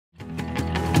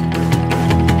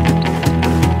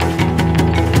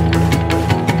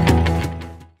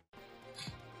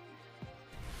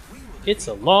It's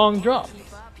a long drop.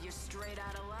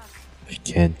 If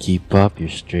you can't keep up, you're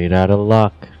straight out of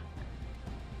luck.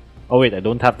 Oh wait, I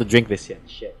don't have to drink this yet.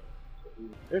 Shit.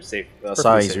 They're safe. The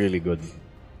Sai is really good.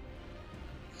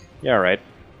 Yeah, right.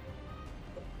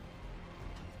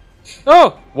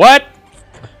 Oh! What?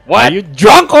 What? Are you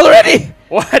drunk already?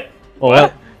 What? Oh,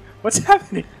 what? What's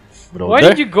happening? Why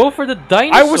did you go for the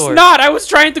dinosaur? I was not. I was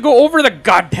trying to go over the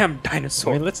goddamn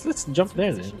dinosaur. I mean, let's jump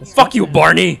there then. Fuck you,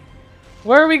 Barney.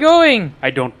 Where are we going?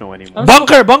 I don't know anymore.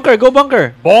 Bunker, bunker, go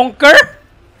bunker. Bonker?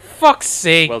 Fuck's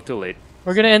sake. Well, too late.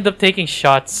 We're gonna end up taking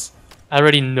shots. I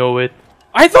already know it.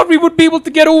 I thought we would be able to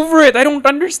get over it. I don't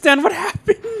understand what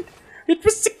happened. It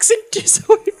was 6 inches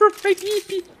away from my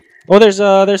knee. Oh, there's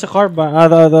a car.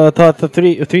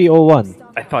 The 301.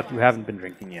 I thought you haven't been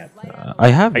drinking yet. I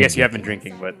have. I guess you have been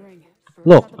drinking, but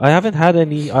Look, I haven't had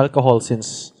any alcohol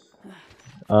since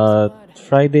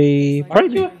Friday.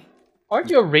 Aren't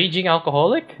you a raging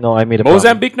alcoholic? No, I made a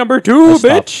Mozambique number 2, promise.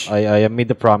 bitch. I made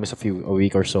the promise a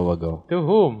week or so ago. To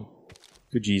whom?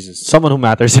 To Jesus. Someone who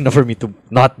matters enough for me to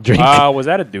not drink. Was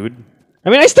that a dude? I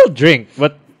mean, I still drink,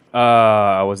 but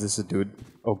was this a dude?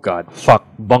 Oh God. fuck,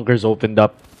 bunkers opened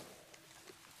up.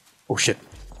 Oh shit.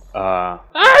 Ah,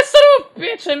 son of a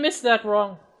bitch! I missed that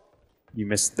wrong. You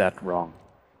missed that wrong.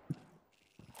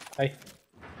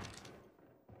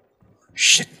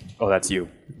 Shit. Oh, that's you.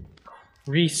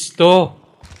 Risto.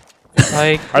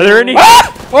 Are there any?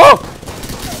 Ah!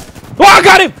 Oh! Oh, I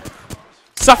got him!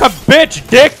 Suck a bitch,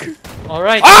 dick!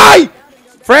 Alright. Aye!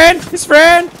 Friend! His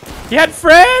friend! He had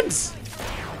friends!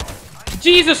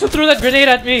 Jesus, who threw that grenade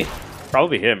at me?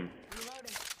 Probably him.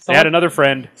 They had another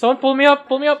friend. Someone pull me up,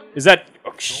 pull me up. Is that...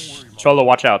 Oh, Cholo,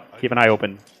 watch out. Keep an eye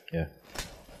open. Yeah.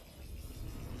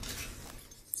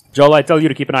 Joel, I tell you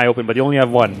to keep an eye open, but you only have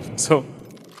one, so...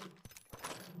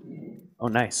 Oh,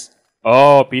 nice.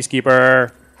 Oh,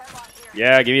 Peacekeeper.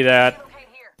 Yeah, give me that.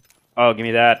 Oh, give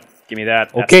me that. Give me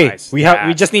that. That's Okay, nice. we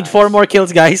That's just need nice. 4 more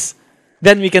kills, guys.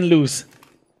 Then we can lose.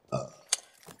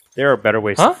 There are better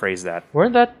ways to phrase that.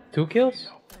 Weren't that 2 kills?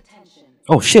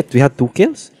 Oh shit, we had 2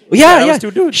 kills? Oh, Yeah, yeah, that yeah. was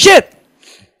 2 dudes. Shit!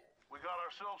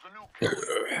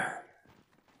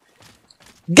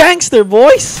 Gangster,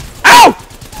 boys! Ow!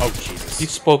 Oh, Jesus. You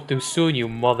spoke too soon, you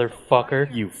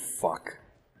motherfucker. You fuck.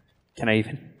 Can I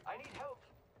even?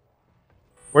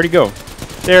 Where'd he go?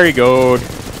 There he go.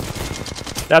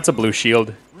 That's a blue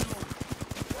shield.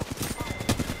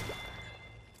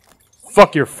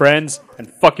 Fuck your friends,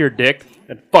 and fuck your dick,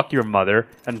 and fuck your mother,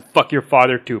 and fuck your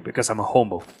father too, because I'm a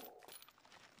homo.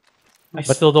 I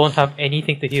still don't have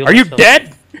anything to heal Are you myself.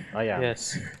 dead? Oh yeah.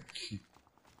 Yes.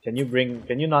 Can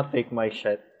you not take my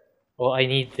shit? Well, I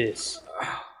need this.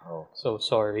 Oh. So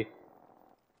sorry.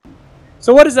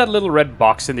 So what does that little red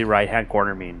box in the right-hand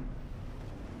corner mean?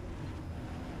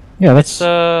 Yeah, It's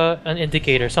an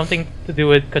indicator, something to do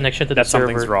with connection to That the server.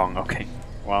 something's wrong. Okay.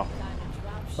 Well.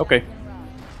 Okay.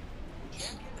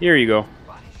 Here you go.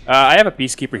 I have a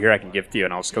peacekeeper here I can give to you,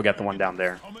 and I'll just go get the one down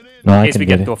there. No, In case we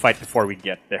get into a fight before we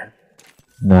get there.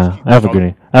 Nah, I have a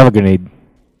grenade. I have a grenade.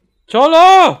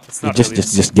 Cholo! It's not Just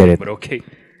really get it. but okay.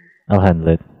 I'll handle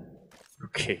it.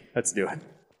 Okay, let's do it.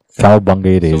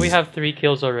 Cowabunga it is. So we have 3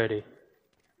 kills already.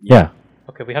 Yeah.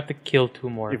 Okay, we have to kill 2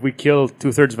 more. If we kill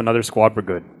 2/3 of another squad, we're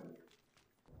good.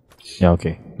 Yeah,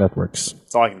 okay. That works.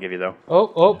 That's all I can give you, though.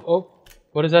 Oh.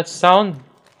 What is that sound?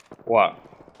 What?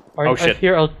 I shit.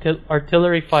 hear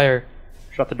artillery fire.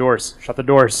 Shut the doors. Shut the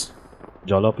doors.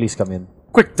 Jolo, please come in.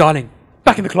 Quick, darling.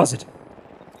 Back in the closet.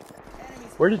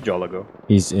 Where did Jola go?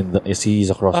 He's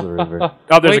across the river.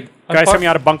 Oh, there's Wait, a guy coming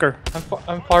out of bunker.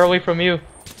 I'm far away from you.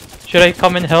 Should I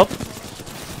come and help?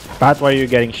 Pat, why are you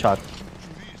getting shot?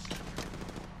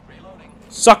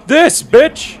 Suck this,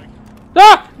 bitch!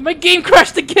 Ah! My game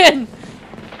crashed again!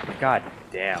 God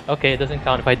damn. Okay, it doesn't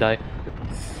count if I die.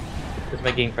 Because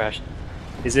my game crashed.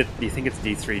 Is it, do you think it's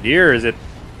D3D or is it...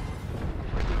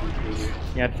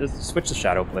 Yeah, just switch to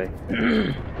shadow play.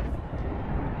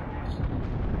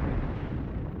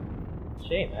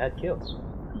 Shame, I had kills.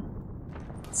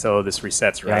 So this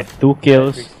resets, Yeah, right? 2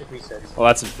 kills. It resets. Well,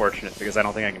 that's unfortunate because I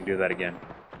don't think I can do that again.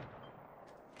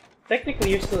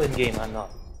 Technically, you're still in game, I'm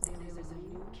not.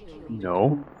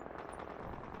 No?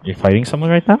 You're fighting someone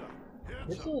right now?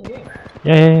 You're still in game.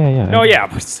 Yeah. No, yeah,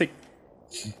 but it's like...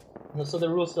 No, so the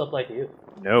rules still apply to you.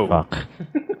 No. Fuck.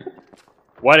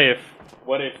 What if...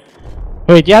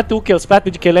 Wait, you had 2 kills, Pat.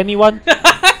 Did you kill anyone?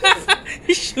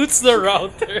 He shoots the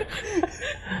router.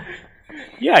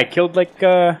 Yeah, I killed like,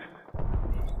 I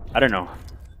don't know.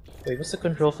 Wait, what's the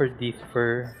control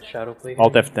for shadow play?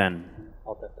 Alt F10.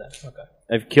 Alt F10. Okay.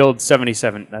 I've killed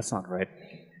 77. That's not right.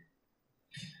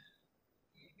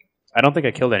 I don't think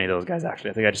I killed any of those guys,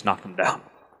 actually. I think I just knocked them down.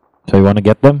 So you want to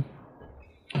get them?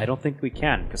 I don't think we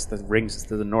can because the ring's is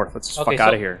to the north. Let's just Okay, fuck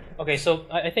out of here. Okay, so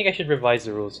I think I should revise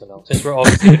the rules now, since we're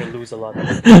obviously gonna lose a lot.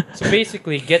 So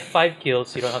basically, get 5 kills,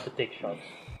 so you don't have to take shots.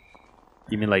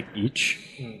 You mean like each?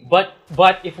 But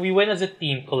if we win as a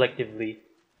team collectively,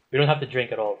 we don't have to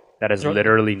drink at all. That has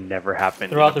literally never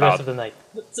happened Throughout the rest of the night.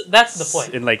 That's the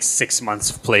point. In like 6 months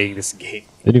of playing this game.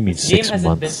 What do you mean The game 6 hasn't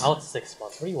months? been out 6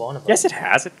 months. What are you on about? Yes, it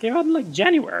has. It came out in like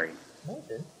January. No, it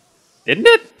didn't. Didn't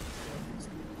it?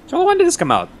 So when did this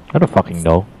come out? I don't fucking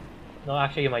know. No,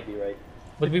 actually, you might be right.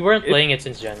 But we weren't playing it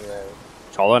since January.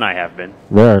 Cholo and I have been.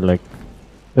 Where like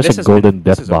there's This a has golden been-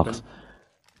 this death is box. open.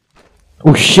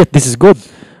 Oh shit! This is good.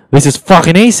 This is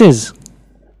fucking aces.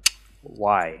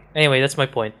 Why? Anyway, that's my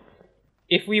point.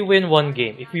 If we win one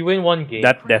game,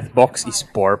 That death box is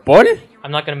purple?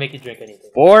 I'm not gonna make you drink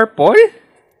anything. Purple?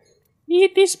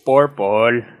 It is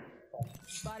purple.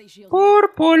 Body shield.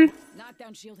 Purple.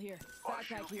 Knockdown shield here.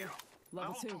 Backpack here.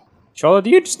 Level 2. Cholo, do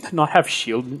you just not have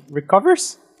shield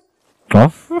recovers? Huh?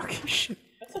 Fucking shit.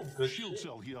 That's a good Shield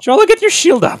cell here. Cholo, get your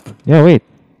shield up. Yeah. Wait.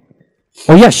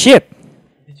 Oh yeah. Shit.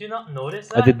 Did you not notice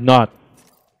that? I did not.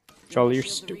 Cholo, you're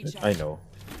stupid. I know.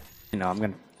 You know, I'm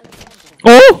gonna...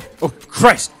 Oh! Oh,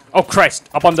 Christ! Oh, Christ!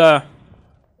 Up on the...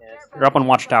 Yes. You're up on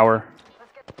Watchtower.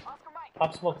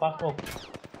 Pop smoke, pop smoke.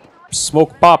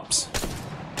 Smoke pops.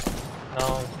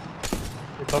 No.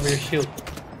 Recover your shield.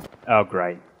 Oh,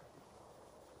 great.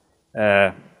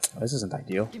 This isn't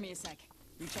ideal. Give me a sec.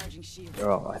 Recharging shield.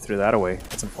 Oh, I threw that away.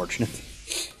 That's unfortunate.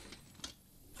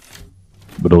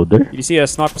 Brother. Did you see a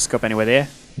sniper scope anywhere there?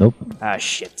 Nope. Ah,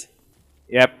 shit.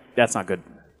 Yep, that's not good.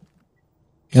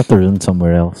 You have to run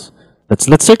somewhere else.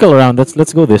 Let's circle around.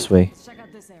 Let's go this way. Check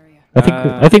out this area.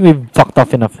 I think we've fucked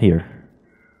off enough here.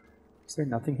 Is there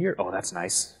nothing here? Oh, that's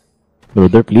nice.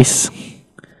 Brother, please.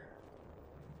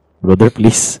 Brother,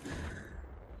 please.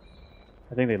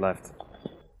 I think they left.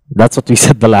 That's what we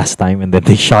said the last time, and then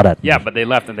they shot at me. Yeah, but they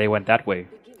left and they went that way.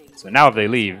 So now if they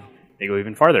leave, they go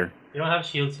even farther. You don't have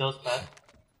shield cells,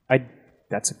 Pat?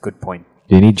 That's a good point.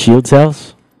 Do you need shield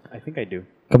cells? I think I do.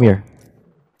 Come here.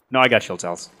 No, I got shield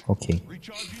cells. Okay.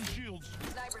 Recharging shields.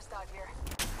 Sniper stock here.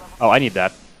 Oh, I need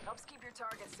that. Helps keep your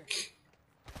targets.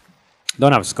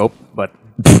 Don't have a scope, but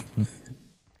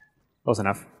close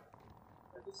enough.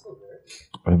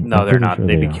 No, they're not.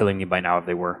 They'd be killing me by now if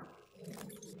they were.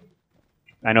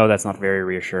 I know that's not very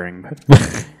reassuring, but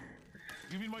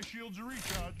Giving my shields a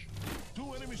recharge.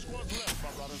 2 enemy squads left,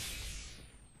 my brother.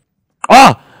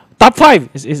 Ah! Top 5!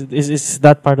 Is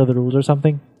that part of the rules or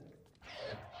something?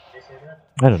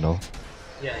 I don't know.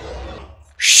 Yeah.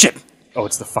 shit! Oh,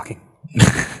 it's the fucking.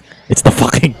 It's the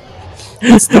fucking.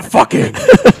 It's the fucking.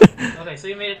 Okay, so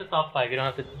you made it to top 5. You don't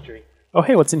have to drink. Oh,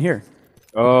 hey, what's in here?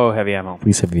 Oh, heavy ammo.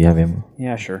 Please have you have ammo.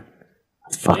 Yeah, sure.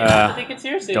 Fuck. You don't have to take it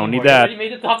seriously don't anymore. need that. You already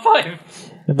made the top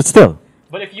 5. But still,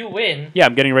 But if you win, Yeah,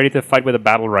 I'm getting ready to fight with a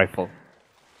battle rifle.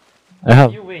 I have.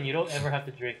 if you win, you don't ever have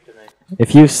to drink tonight.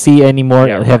 If you see any more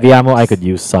Yeah, heavy right. ammo, I could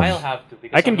use some. I'll have to.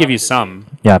 Because I can I'm give not you gonna some.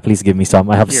 Yeah, please give me some.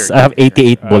 I have Here, I have here,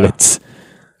 88 here. bullets.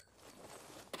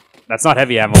 That's not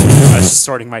heavy ammo. I was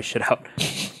sorting my shit out.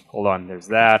 Hold on, there's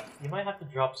that drink. You might have to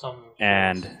drop some.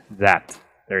 and that.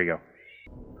 There you go.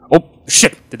 Oh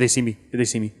shit! Did they see me? Did they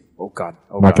see me? Oh god.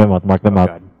 Oh Mark god. them out. Mark them Oh out.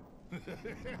 god.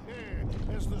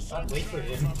 As the sun Wait for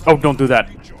him. Oh, don't do that.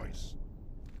 choice.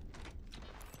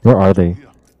 Where are they?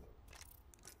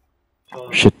 So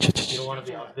Shit, shit, you shit. don't want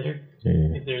to be out there.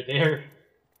 Yeah. If they're there.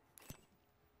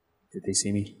 Did they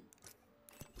see me?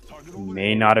 Target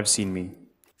May not have seen me.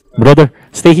 Brother,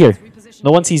 stay here.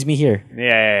 No one sees me here.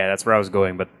 Yeah, that's where I was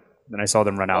going, but then I saw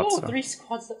them run out. Oh, so. 3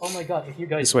 squads. Oh my god, if you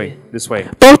guys This way, win. this way.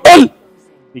 Total!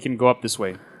 We can go up this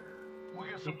way.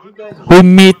 If you guys We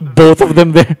meet both of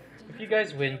them there. If you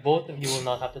guys win, both of you will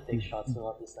not have to take shots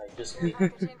throughout this night. Just me.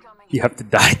 You have to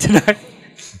die tonight.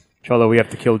 Jolo, we have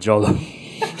to kill Jolo.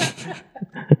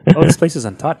 Oh, this place is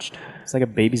untouched. It's like a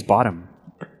baby's bottom.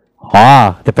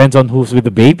 Ah, depends on who's with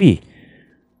the baby.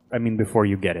 I mean, before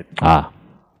you get it. Ah.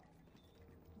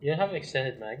 You don't have an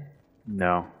extended mag.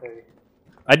 No.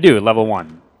 I do, level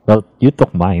 1. Well, you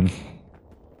took mine.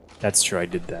 That's true, I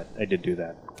did that. I did do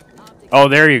that. Oh,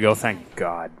 there you go, thank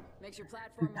God. Makes your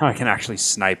platform. Now I can actually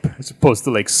snipe, as opposed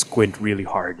to, like, squint really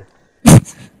hard.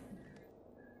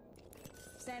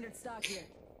 Standard stock here.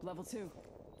 Level 2.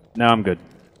 No, I'm good.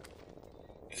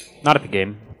 Not at the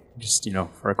game. Just, you know,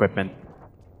 for equipment.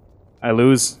 I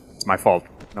lose, it's my fault.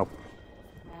 Nope.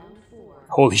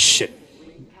 Holy shit.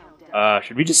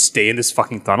 Should we just stay in this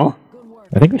fucking tunnel? Good work.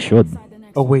 I think we should. Inside the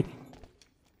next Oh, wait.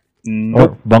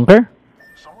 Or bunker?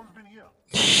 Someone's been here.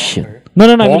 Shit. No,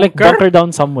 I mean like Bunker? bunker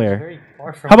down somewhere. Very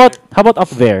Far from How about up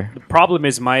there? The problem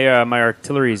is my my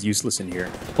artillery is useless in here.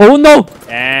 Oh no!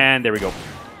 And there we go.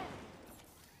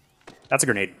 That's a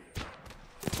grenade.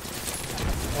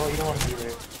 Oh, you don't want to be there.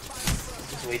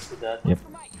 Just wasted that. Yep.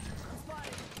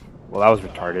 Well, that was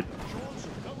retarded.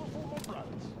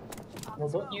 No,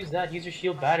 don't use that. Use your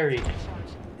shield battery.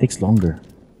 Takes longer.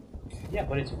 Yeah,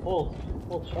 but it's full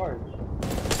charge.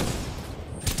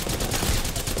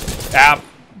 Ah.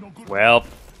 Well,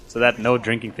 so that no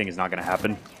drinking thing is not gonna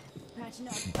happen. Patching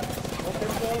up.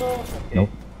 Okay. Nope.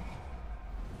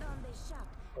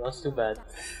 Well, that's too bad.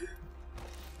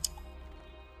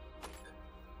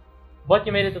 But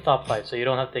you made it to top 5, so you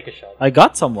don't have to take a shot. I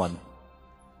got someone.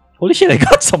 Holy shit! I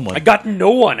got someone. I got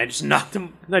no one. I just knocked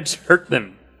them. I just hurt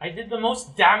them. I did the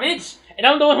most damage, and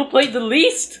I'm the one who played the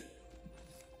least.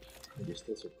 You're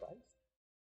still surprised?